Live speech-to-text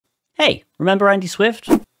Hey, remember Andy Swift?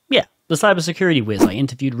 Yeah, the cybersecurity whiz I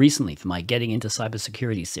interviewed recently for my Getting Into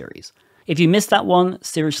Cybersecurity series. If you missed that one,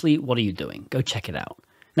 seriously, what are you doing? Go check it out.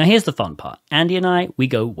 Now here's the fun part. Andy and I, we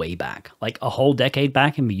go way back, like a whole decade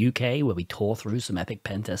back in the UK where we tore through some epic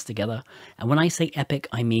pen tests together. And when I say epic,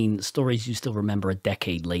 I mean stories you still remember a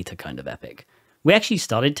decade later kind of epic. We actually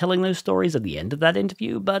started telling those stories at the end of that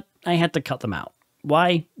interview, but I had to cut them out.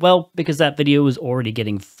 Why? Well, because that video was already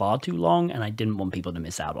getting far too long and I didn't want people to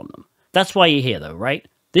miss out on them. That's why you're here though, right?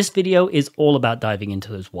 This video is all about diving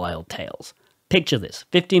into those wild tales. Picture this,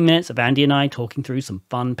 15 minutes of Andy and I talking through some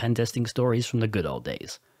fun pen testing stories from the good old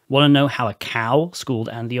days. Want to know how a cow schooled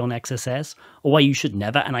Andy on XSS? Or why you should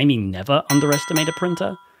never, and I mean never, underestimate a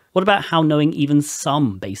printer? What about how knowing even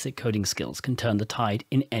some basic coding skills can turn the tide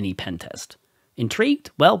in any pen test?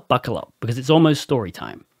 Intrigued? Well, buckle up, because it's almost story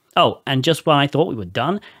time. Oh, and just when I thought we were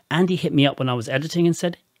done, Andy hit me up when I was editing and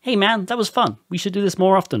said, "Hey man, that was fun. We should do this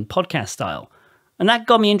more often, podcast style." And that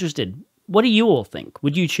got me interested. What do you all think?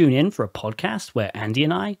 Would you tune in for a podcast where Andy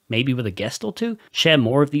and I, maybe with a guest or two, share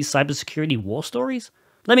more of these cybersecurity war stories?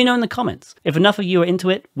 Let me know in the comments. If enough of you are into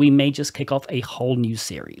it, we may just kick off a whole new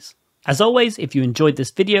series. As always, if you enjoyed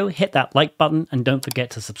this video, hit that like button and don't forget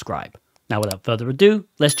to subscribe. Now without further ado,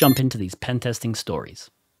 let's jump into these pen testing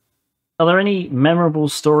stories. Are there any memorable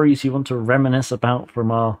stories you want to reminisce about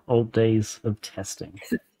from our old days of testing?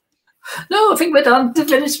 No, I think we're done to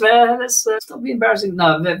finish there. Let's stop being embarrassing.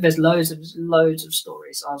 No, there's loads of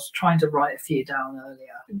stories. I was trying to write a few down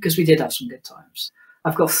earlier because we did have some good times.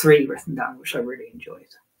 I've got 3 written down, which I really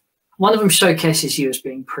enjoyed. One of them showcases you as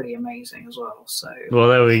being pretty amazing as well. So, well,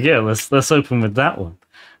 there we go. Let's open with that one.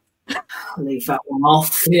 I'll leave that one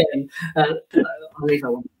off. Yeah, I'll leave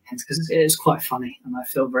that one because it is quite funny, and I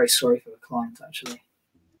feel very sorry for the client actually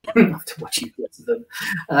after watching bits of them.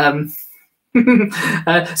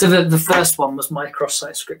 So the first one was my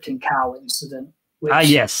cross-site scripting cow incident. Which,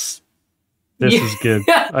 yes. This is good.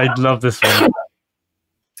 I love this one.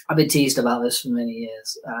 I've been teased about this for many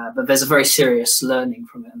years, but there's a very serious learning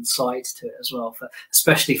from it and side to it as well,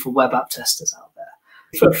 especially for web app testers out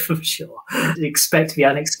there, for sure. Expect the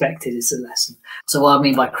unexpected is a lesson. So what I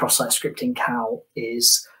mean by cross-site scripting cow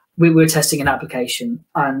is we were testing an application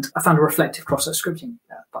and I found a reflective cross-site scripting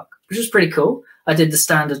bug, which was pretty cool. I did the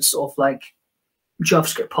standard sort of like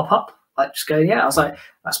JavaScript pop-up. I just go, yeah. I was like,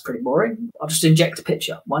 that's pretty boring. I'll just inject a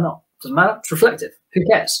picture. Why not? Doesn't matter. It's reflective. Who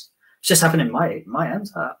cares? It's just happened in my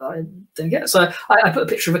end. I didn't get it. So I put a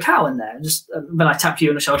picture of a cow in there. And just when I tapped you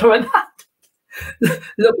on the shoulder, I went,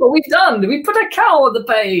 look what we've done. We put a cow on the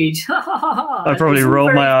page. I probably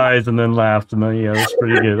rolled my eyes and then laughed. And then, yeah, that's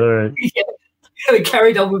pretty good. All right. Yeah. We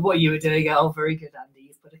carried on with what you were doing. Oh, very good, Andy.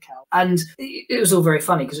 You've put a cow. And it was all very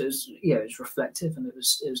funny because it was, it was reflective and it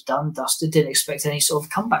was done, dusted. Didn't expect any sort of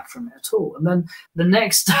comeback from it at all. And then the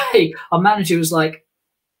next day, our manager was like,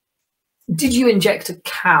 "Did you inject a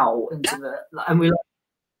cow into the?" And we were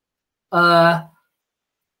like,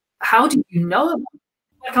 "How do you know about it?"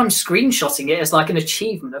 Like I'm screenshotting it as like an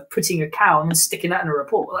achievement of putting a cow and then sticking that in a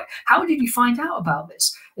report. Like, how did you find out about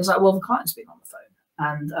this? It's like, well, the client's been on the phone.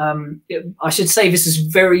 And I should say this is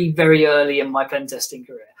very, very early in my pen testing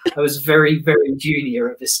career. I was very, very junior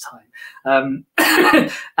at this time.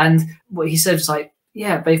 And what he said was like,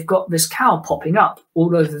 yeah, they've got this cow popping up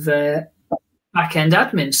all over their back-end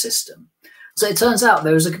admin system. So it turns out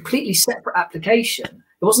there was a completely separate application.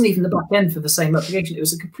 It wasn't even the back end for the same application. It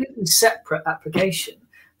was a completely separate application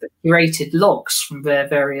that curated logs from their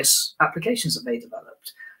various applications that they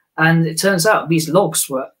developed. And it turns out these logs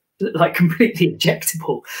were like completely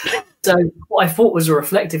injectable. So what I thought was a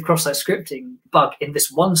reflective cross-site scripting bug in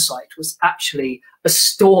this one site was actually a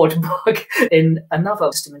stored bug in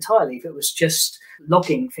another system entirely that was just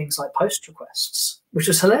logging things like post requests, which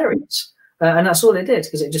was hilarious. And that's all it did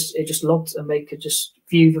because it just logged and they could just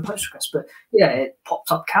view the post request. But yeah, it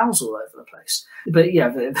popped up cows all over the place. But yeah,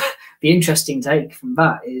 the interesting take from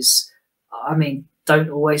that is, I mean,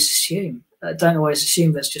 don't always assume. Don't always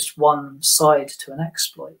assume there's just one side to an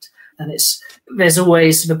exploit. And there's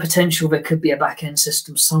always the potential there could be a back-end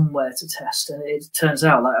system somewhere to test. And it turns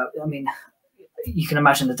out, like, I mean, you can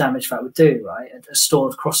imagine the damage that would do, right? A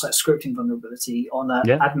stored cross-site scripting vulnerability on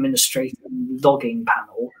an administrator logging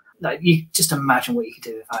panel. Like, you just imagine what you could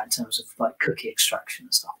do with that in terms of like cookie extraction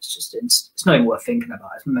and stuff. It's just, it's not even worth thinking about.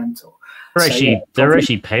 It's mental. There are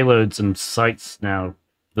actually payloads and sites now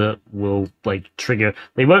that will like trigger.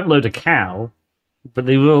 They won't load a cow, but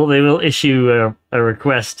they will issue a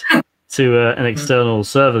request to an external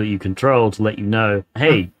server that you control to let you know,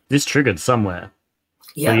 hey, this triggered somewhere.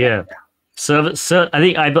 Yeah. So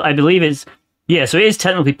yeah, I believe it's so it is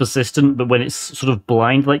technically persistent, but when it's sort of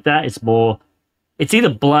blind like that, it's It's either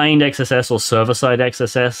blind XSS or server-side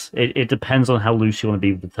XSS. It depends on how loose you want to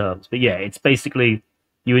be with the terms. But yeah, it's basically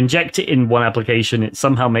you inject it in one application, it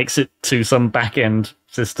somehow makes it to some back-end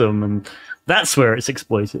system, and that's where it's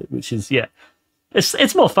exploited, which is, yeah,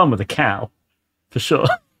 it's more fun with a cow, for sure.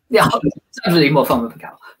 Yeah, it's definitely more fun with a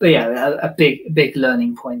cow. But yeah, a big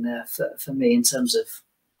learning point there for me in terms of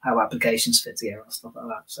how applications fit together and stuff like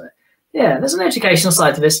that. So yeah, there's an educational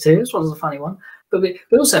side to this too, as well as a funny one. But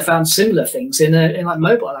we also found similar things in like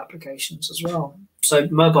mobile applications as well. So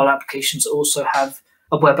mobile applications also have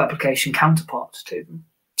a web application counterpart to them.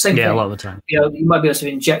 Same thing. A lot of the time. You might be able to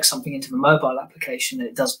inject something into the mobile application and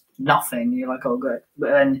it does nothing. And you're like, oh, great.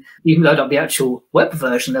 But then you can load up the actual web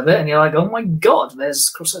version of it and you're like, oh my God, there's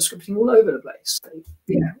cross-site scripting all over the place. So,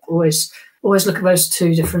 yeah, always look at those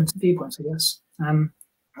two different viewpoints, I guess.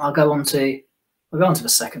 I'll go on to the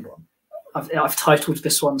second one. I've titled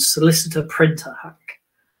this one "Solicitor Printer Hack."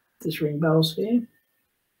 Does this ring bells for you?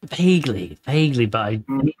 Vaguely, but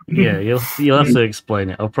yeah, you'll have to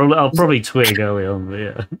explain it. I'll probably twig early on, but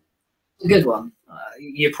yeah, it's a good one.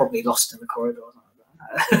 You're probably lost in the corridor.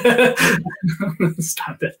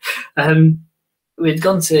 Standard. We'd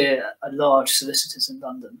gone to a large solicitors in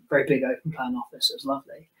London, very big open plan office. It was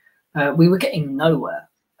lovely. We were getting nowhere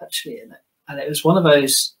actually in it, and it was one of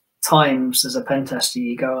those times as a pen tester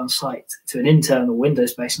you go on site to an internal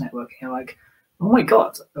Windows-based network and you're like, oh my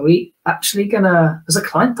God, are we actually gonna, has a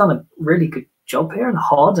client done a really good job here and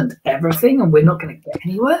hardened everything and we're not gonna get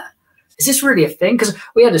anywhere? Is this really a thing? Because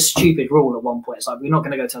we had a stupid rule at one point. It's like, we're not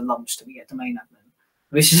gonna go to lunch till we get domain admin.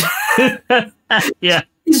 Which is yeah.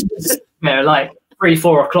 Like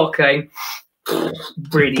 3-4 o'clock going,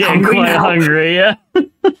 really getting hungry quite now. hungry, yeah.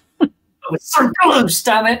 We're so close,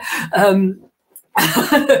 damn it.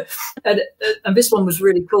 And this one was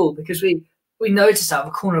really cool because we noticed out of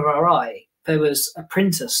the corner of our eye there was a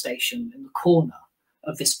printer station in the corner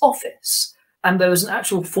of this office, and there was an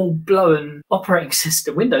actual full-blown operating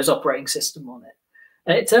system, Windows operating system on it.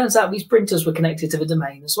 And it turns out these printers were connected to the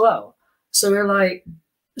domain as well. So we're like,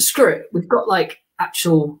 screw it, we've got like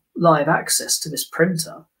actual live access to this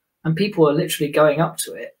printer, and people are literally going up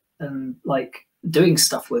to it and like doing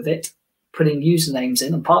stuff with it, putting usernames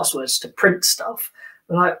in and passwords to print stuff.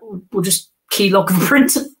 We're like, we'll just keylog the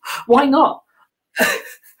printer. Why not?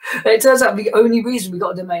 It turns out the only reason we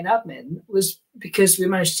got a domain admin was because we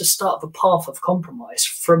managed to start the path of compromise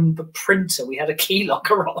from the printer we had a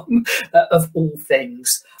keylogger on, of all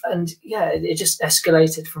things. And yeah, it just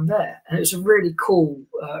escalated from there. And it was a really cool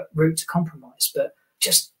route to compromise. But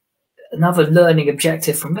just another learning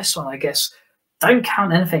objective from this one, I guess, don't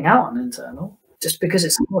count anything out on internal just because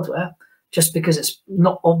it's hardware. Just because it's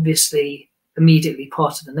not obviously immediately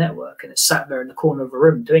part of the network and it's sat there in the corner of a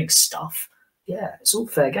room doing stuff, yeah, it's all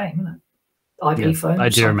fair game, isn't it? IP phones. I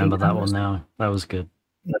do remember that one now. That was good.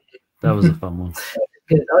 That was a fun one.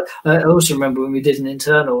 Good. I also remember when we did an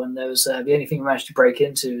internal and there was the only thing we managed to break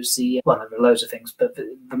into was there were loads of things, but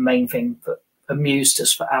the main thing that amused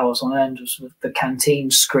us for hours on end was with the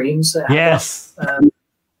canteen screens. Yes.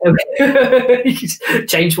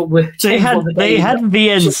 Change what we're. They had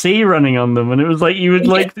VNC running on them, and it was like you'd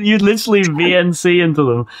literally VNC into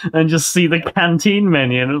them and just see the canteen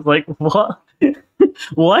menu, and it was like, what?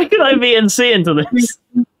 Why could I VNC into this?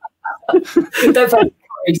 Don't find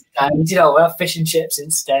crazy, man. We'll have fish and chips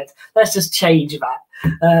instead. Let's just change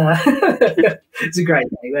that. It's a great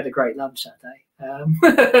day. We had a great lunch that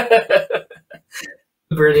day.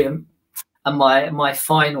 Brilliant. And my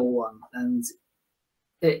final one, and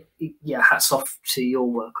hats off to your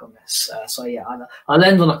work on this. I'll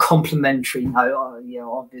end on a complimentary note.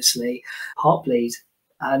 Obviously, Heartbleed,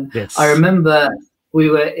 and yes. I remember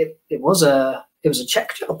it was a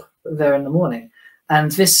check job there in the morning,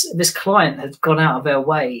 and this client had gone out of their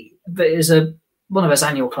way, but it was one of those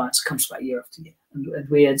annual clients that comes back year after year, and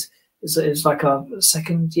we had it was like our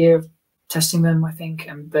second year of testing them, I think,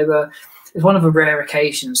 and it's one of the rare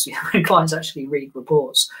occasions when clients actually read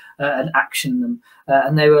reports and action them,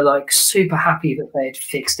 and they were like super happy that they had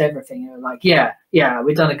fixed everything. They were like, yeah,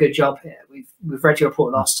 we've done a good job here. We've read your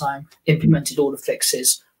report last time, implemented all the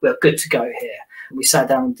fixes. We're good to go here. And we sat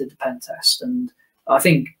down and did the pen test, and I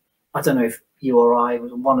don't know if you or I,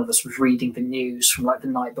 one of us was reading the news from like the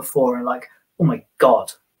night before, and like, oh my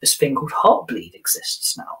God, this thing called Heartbleed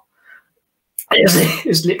exists now.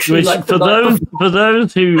 It's literally like for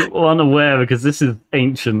those who aren't aware, because this is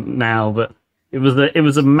ancient now, but it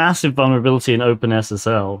was a massive vulnerability in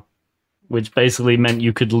OpenSSL, which basically meant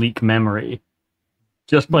you could leak memory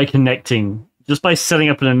just by setting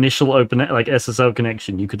up an initial open SSL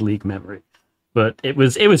connection. You could leak memory, but it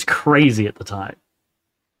was crazy at the time.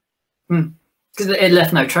 Because it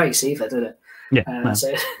left no trace either, did it? Yeah. No.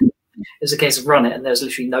 So it's a case of run it, and there's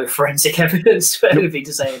literally no forensic evidence for anything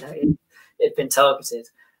to say it'd been targeted.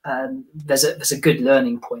 And there's a good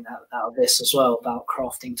learning point out of this as well about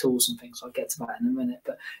crafting tools and things. I'll get to that in a minute.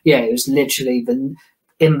 But yeah, it was literally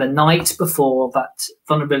in the night before that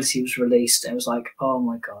vulnerability was released. It was like, oh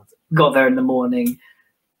my God. Got there in the morning.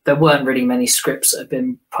 There weren't really many scripts that had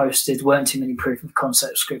been posted, weren't too many proof of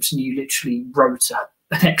concept scripts, and you literally wrote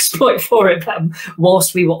an exploit for it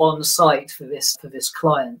whilst we were on site for this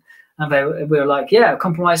client. And we were like, yeah,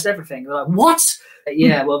 compromised everything. We're like, what?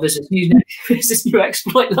 Yeah, well, there's this new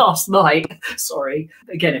exploit last night. Sorry.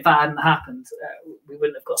 Again, if that hadn't happened, we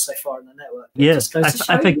wouldn't have got so far in the network. Yes,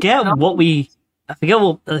 I forget what we... I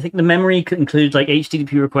think the memory could include like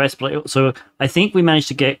HTTP requests, but so I think we managed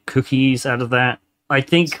to get cookies out of that. I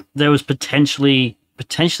think there was potentially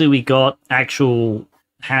we got actual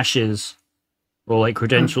hashes or like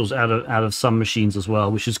credentials out of some machines as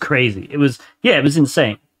well, which is crazy. It was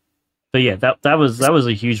insane. But yeah, that was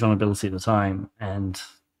a huge vulnerability at the time, and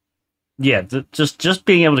yeah, just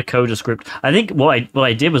being able to code a script. I think what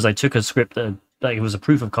I did was I took a script that like it was a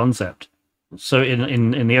proof of concept. So in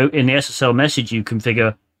the SSL message, you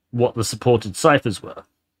configure what the supported ciphers were,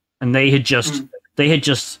 and they had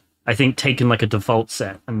just I think taken like a default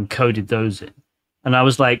set and coded those in. And I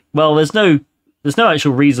was like, well, there's no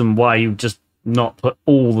actual reason why you just not put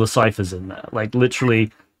all the ciphers in there, like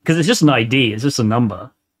literally, because it's just an ID, it's just a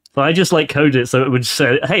number. So I just like coded it so it would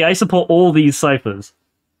say, hey, I support all these ciphers,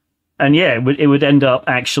 and yeah, it would end up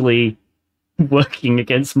actually working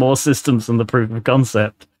against more systems than the proof of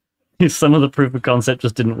concept. Some of the proof of concept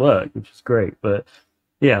just didn't work, which is great. But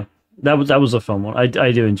yeah, that was a fun one.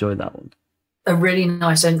 I do enjoy that one. A really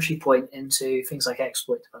nice entry point into things like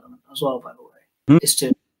exploit development as well, by the way,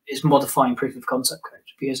 is modifying proof of concept code,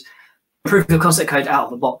 because proof of concept code out of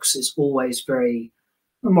the box is always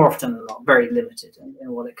more often than not, very limited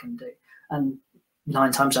in what it can do. And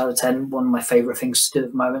 9 times out of 10, one of my favorite things to do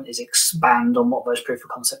at the moment is expand on what those proof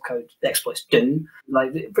of concept code exploits do.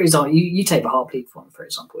 Like, for example, you take the Heartbleed one, for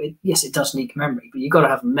example. Yes, it does leak memory, but you've got to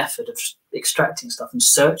have a method of extracting stuff and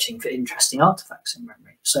searching for interesting artifacts in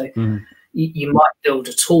memory. So you might build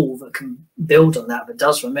a tool that can build on that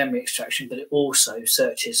does the memory extraction, but it also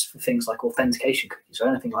searches for things like authentication cookies or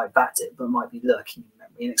anything like that that might be lurking in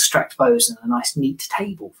memory and extract those in a nice, neat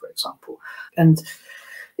table, for example. And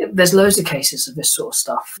there's loads of cases of this sort of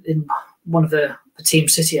stuff. In one of the Team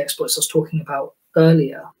City exploits I was talking about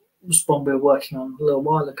earlier was one we were working on a little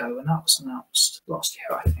while ago, and that was announced last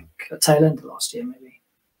year, I think, at tail end of last year, maybe.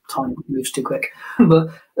 Time moves too quick. But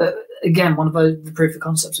again, one of the proof of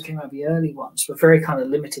concepts that came out of the early ones were very kind of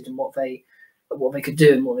limited in what they could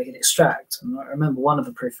do and what they could extract. And I remember one of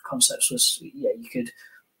the proof of concepts was, you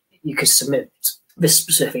could submit this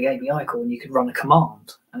specific API call and you could run a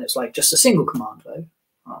command, and it's like just a single command though.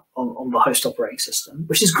 On the host operating system,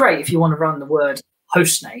 which is great if you want to run the word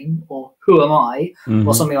host name or who am I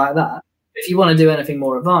or something like that. If you want to do anything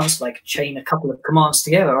more advanced, like chain a couple of commands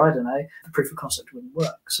together, I don't know, the proof of concept wouldn't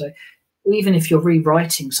work. So even if you're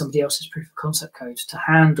rewriting somebody else's proof of concept code to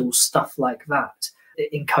handle stuff like that,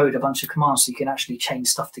 encode a bunch of commands so you can actually chain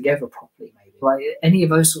stuff together properly, maybe. Like any of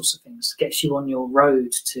those sorts of things gets you on your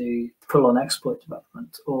road to pull on exploit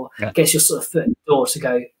development, or gets your sort of foot in the door to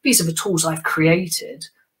go, these are the tools I've created.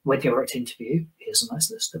 When you're at interview, here's a nice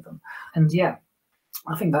list of them. And yeah,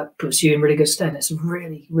 I think that puts you in really good stead. It's a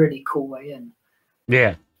really, really cool way in.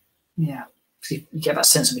 Yeah. Yeah. You get that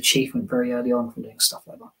sense of achievement very early on from doing stuff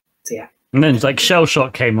like that. So yeah. And then like Shell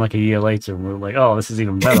Shock came like a year later, and we were like, "Oh, this is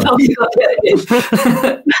even better."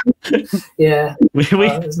 Yeah, we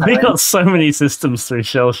got so many systems through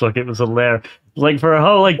Shell Shock. It was hilarious. Like for a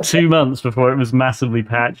whole 2 months before it was massively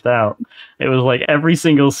patched out, it was like every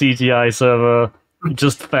single CGI server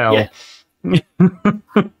just fell. Yeah.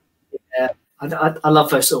 I love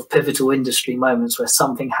those sort of pivotal industry moments where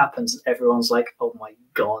something happens and everyone's like, "Oh my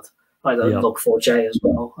god!" Like the Log4j as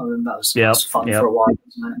well. I mean, that was fun for a while,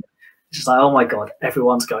 wasn't it? It's just like, oh my god,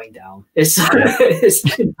 everyone's going down. It's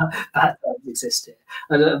that does exist here.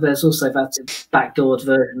 And there's also that backdoored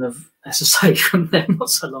version of SSH from them not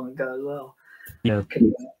so long ago as well. Yeah,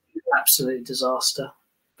 absolute disaster.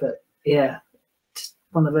 But yeah, just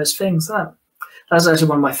one of those things. That's actually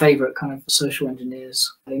one of my favourite kind of social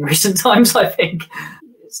engineers in recent times, I think.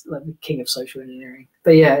 It's like the king of social engineering.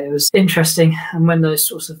 But yeah, it was interesting. And when those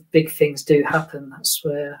sorts of big things do happen, that's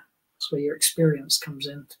where your experience comes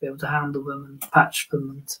in, to be able to handle them and patch them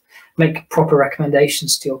and make proper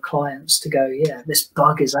recommendations to your clients to go, yeah, this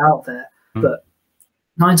bug is out there. But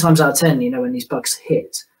 9 times out of 10, when these bugs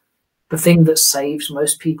hit, the thing that saves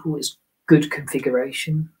most people is good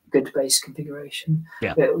configuration. good base configuration.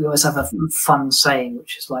 Yeah. We always have a fun saying,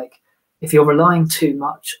 which is like, if you're relying too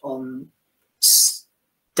much on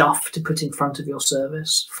stuff to put in front of your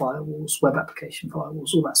service, firewalls, web application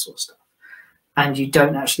firewalls, all that sort of stuff, and you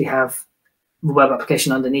don't actually have the web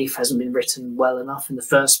application underneath hasn't been written well enough in the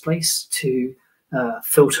first place to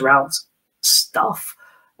filter out stuff,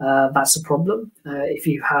 that's a problem. If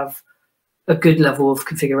you have a good level of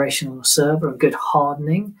configuration on the server and good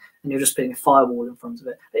hardening, and you're just putting a firewall in front of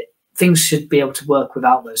it, things should be able to work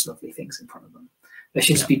without those lovely things in front of them. They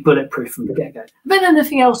should just be bulletproof from the get-go. Then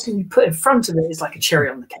anything else you put in front of it is like a cherry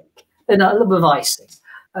on the cake, and a little bit of icing,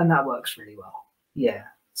 and that works really well. Yeah,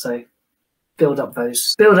 so build up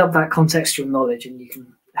that contextual knowledge, and you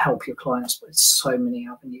can help your clients with so many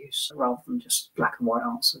avenues rather than just black and white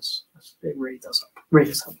answers. It really does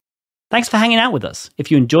help. Thanks for hanging out with us.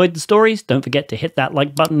 If you enjoyed the stories, don't forget to hit that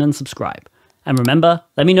like button and subscribe. And remember,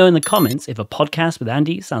 let me know in the comments if a podcast with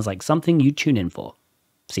Andy sounds like something you tune in for.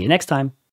 See you next time.